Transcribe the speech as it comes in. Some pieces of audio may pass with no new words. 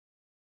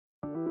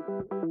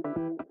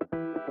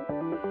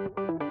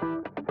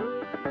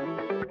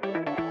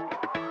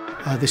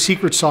The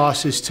secret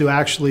sauce is to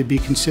actually be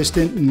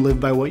consistent and live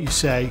by what you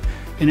say,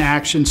 and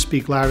actions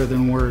speak louder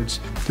than words.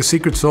 The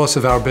secret sauce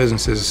of our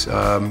business is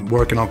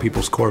working on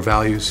people's core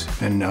values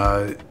and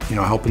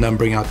helping them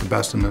bring out the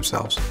best in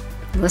themselves.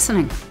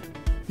 Listening.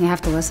 You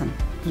have to listen.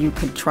 You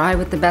could try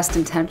with the best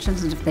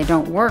intentions, and if they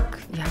don't work,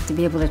 you have to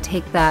be able to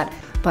take that,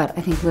 but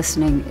I think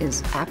listening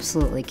is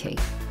absolutely key.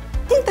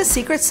 I think the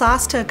secret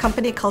sauce to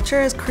company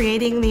culture is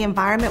creating the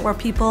environment where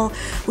people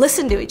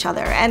listen to each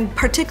other, and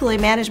particularly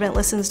management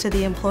listens to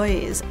the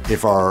employees.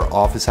 If our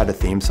office had a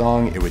theme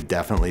song, it would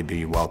definitely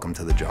be Welcome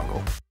to the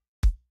Jungle.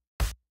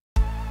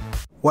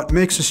 What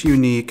makes us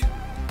unique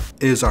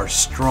is our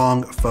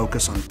strong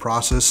focus on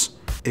process.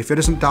 If it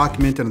isn't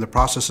documented and the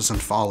process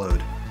isn't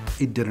followed,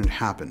 it didn't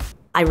happen.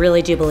 I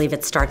really do believe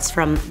it starts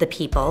from the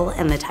people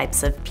and the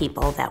types of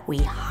people that we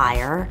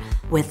hire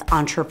with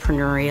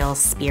entrepreneurial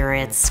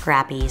spirits,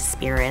 scrappy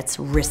spirits,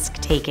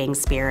 risk-taking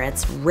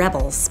spirits,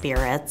 rebel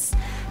spirits.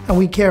 And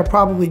we care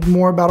probably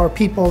more about our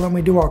people than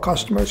we do our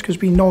customers, because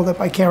we know that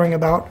by caring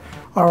about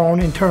our own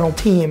internal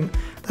team,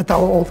 that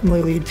will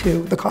ultimately lead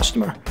to the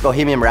customer.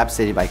 Bohemian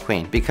Rhapsody by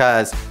Queen,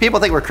 because people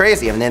think we're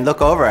crazy and then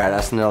look over at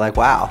us and they're like,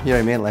 wow, you know what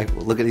I mean? Like,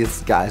 look at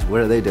these guys,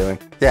 what are they doing?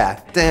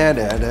 Yeah.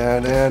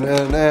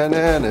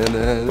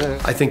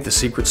 I think the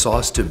secret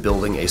sauce to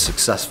building a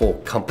successful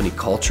company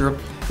culture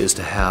is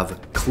to have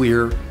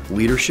clear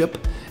leadership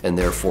and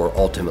therefore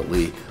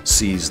ultimately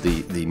seize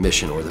the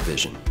mission or the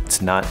vision.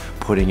 It's not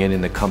putting it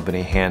in the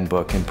company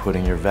handbook and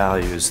putting your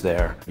values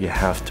there. You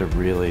have to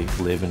really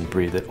live and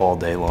breathe it all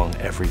day long,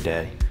 every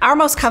day. Our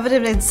most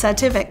coveted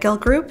incentive at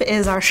Gilt Group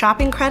is our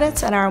shopping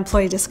credits and our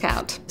employee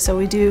discount. So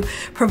we do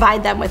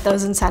provide them with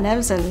those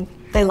incentives, and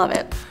they love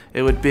it.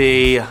 It would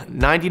be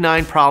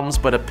 99 problems,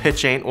 but a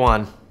pitch ain't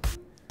one.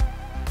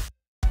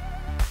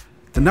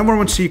 The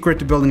 #1 secret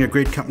to building a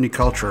great company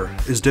culture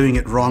is doing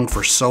it wrong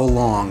for so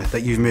long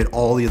that you've made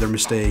all the other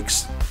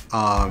mistakes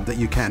that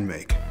you can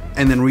make.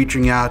 And then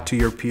reaching out to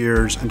your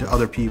peers and to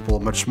other people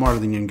much smarter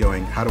than you and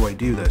going, how do I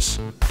do this?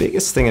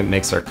 Biggest thing that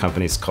makes our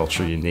company's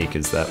culture unique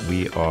is that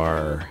we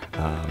are,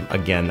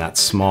 again, that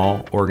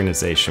small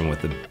organization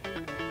with a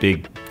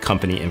big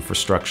company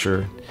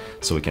infrastructure,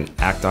 so we can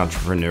act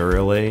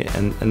entrepreneurially.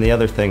 And the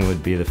other thing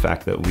would be the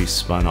fact that we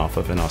spun off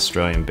of an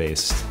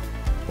Australian-based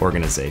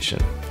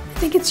organization. I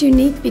think it's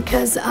unique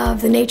because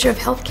of the nature of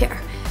healthcare.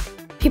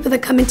 People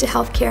that come into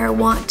healthcare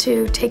want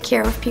to take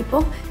care of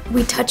people.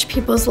 We touch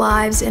people's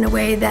lives in a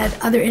way that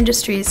other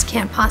industries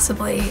can't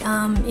possibly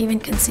even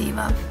conceive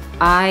of.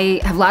 I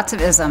have lots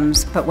of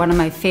isms, but one of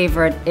my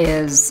favorite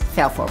is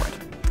fail forward.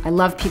 I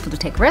love people to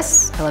take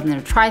risks. I love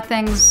them to try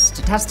things,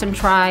 to test and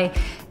try.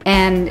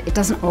 And it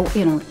doesn't,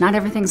 not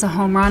everything's a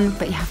home run,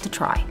 but you have to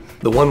try.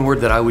 The one word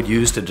that I would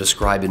use to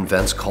describe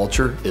Invent's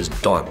culture is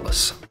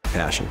dauntless.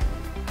 Passion.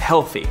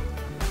 Healthy.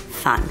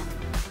 Fun.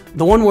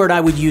 The one word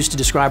I would use to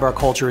describe our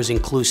culture is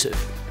inclusive.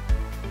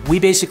 We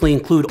basically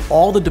include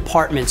all the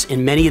departments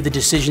in many of the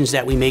decisions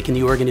that we make in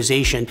the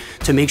organization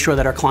to make sure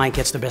that our client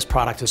gets the best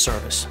product and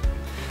service.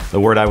 The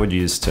word I would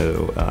use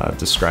to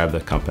describe the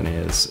company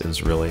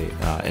is really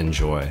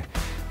enjoy.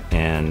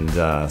 And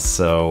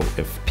so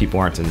if people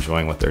aren't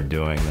enjoying what they're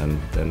doing,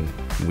 then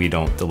we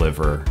don't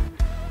deliver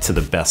to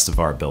the best of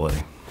our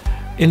ability.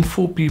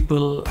 Info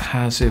People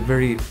has a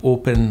very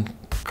open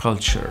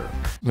culture.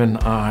 When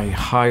I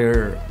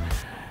hire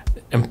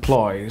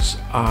employees,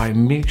 I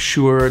make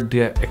sure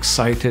they're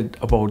excited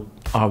about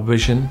our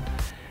vision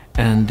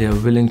and they're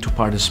willing to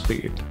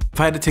participate. If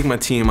I had to take my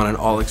team on an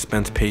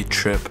all-expense-paid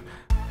trip,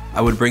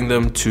 I would bring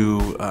them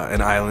to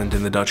an island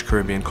in the Dutch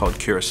Caribbean called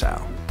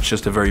Curacao. It's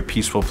just a very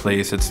peaceful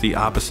place. It's the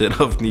opposite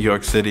of New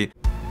York City.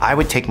 I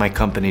would take my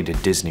company to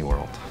Disney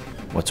World.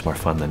 What's more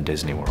fun than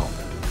Disney World?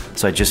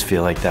 So I just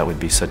feel like that would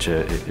be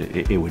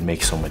it would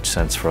make so much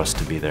sense for us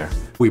to be there.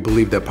 We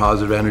believe that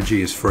positive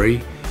energy is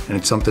free and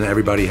it's something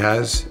everybody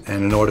has,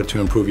 and in order to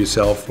improve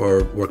yourself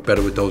or work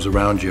better with those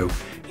around you,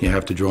 you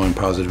have to draw in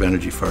positive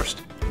energy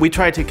first. We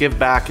try to give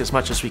back as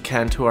much as we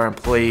can to our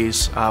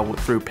employees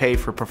through pay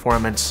for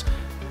performance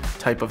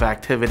type of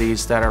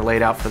activities that are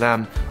laid out for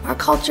them. Our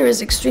culture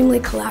is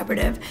extremely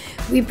collaborative.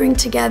 We bring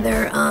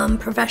together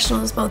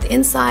professionals both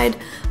inside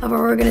of our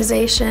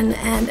organization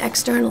and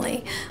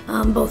externally,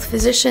 both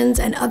physicians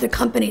and other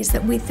companies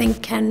that we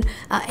think can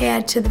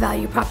add to the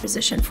value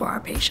proposition for our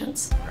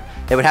patients.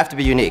 It would have to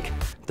be unique.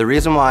 The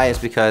reason why is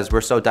because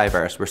we're so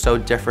diverse, we're so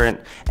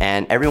different,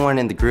 and everyone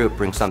in the group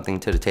brings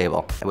something to the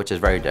table, which is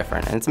very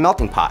different, and it's a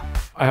melting pot.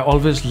 I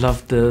always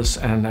love this,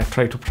 and I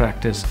try to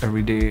practice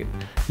every day,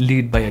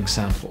 lead by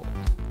example.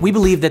 We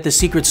believe that the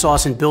secret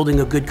sauce in building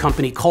a good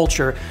company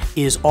culture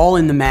is all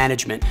in the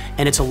management,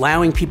 and it's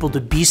allowing people to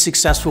be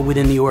successful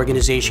within the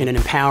organization and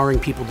empowering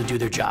people to do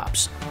their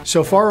jobs.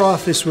 So if our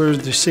office were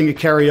to sing a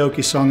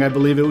karaoke song, I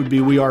believe it would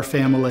be We Are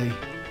Family.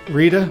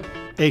 Rita,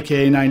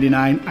 AKA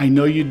 99, I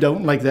know you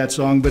don't like that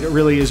song, but it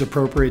really is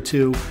appropriate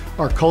to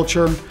our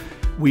culture.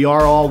 We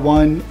are all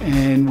one,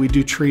 and we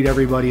do treat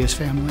everybody as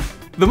family.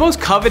 The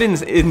most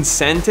coveted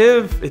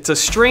incentive, it's a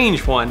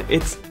strange one.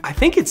 I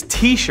think it's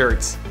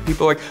t-shirts.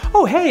 People are like,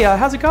 oh, hey,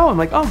 how's it going? I'm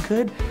like, oh,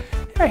 good.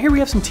 Yeah, here we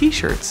have some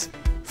t-shirts.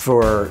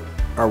 For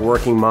our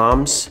working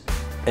moms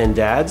and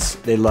dads,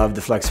 they love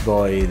the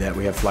flexibility that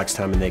we have flex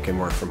time and they can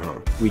work from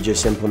home. We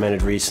just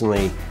implemented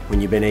recently,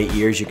 when you've been 8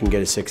 years, you can get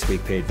a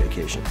 6-week paid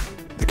vacation.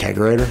 The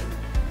kegerator.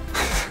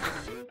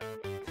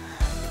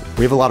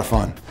 We have a lot of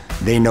fun.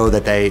 They know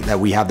that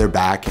we have their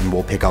back and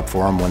we'll pick up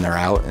for them when they're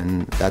out,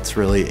 and that's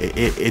really,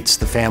 it's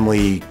the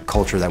family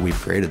culture that we've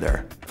created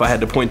there. If I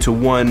had to point to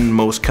one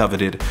most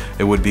coveted,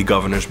 it would be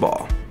Governor's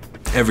Ball.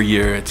 Every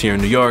year, it's here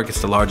in New York. It's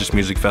the largest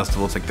music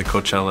festival. It's like the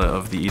Coachella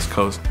of the East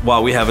Coast.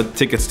 While we have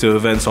tickets to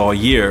events all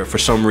year, for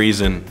some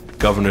reason,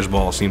 Governor's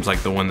Ball seems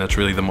like the one that's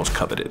really the most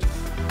coveted.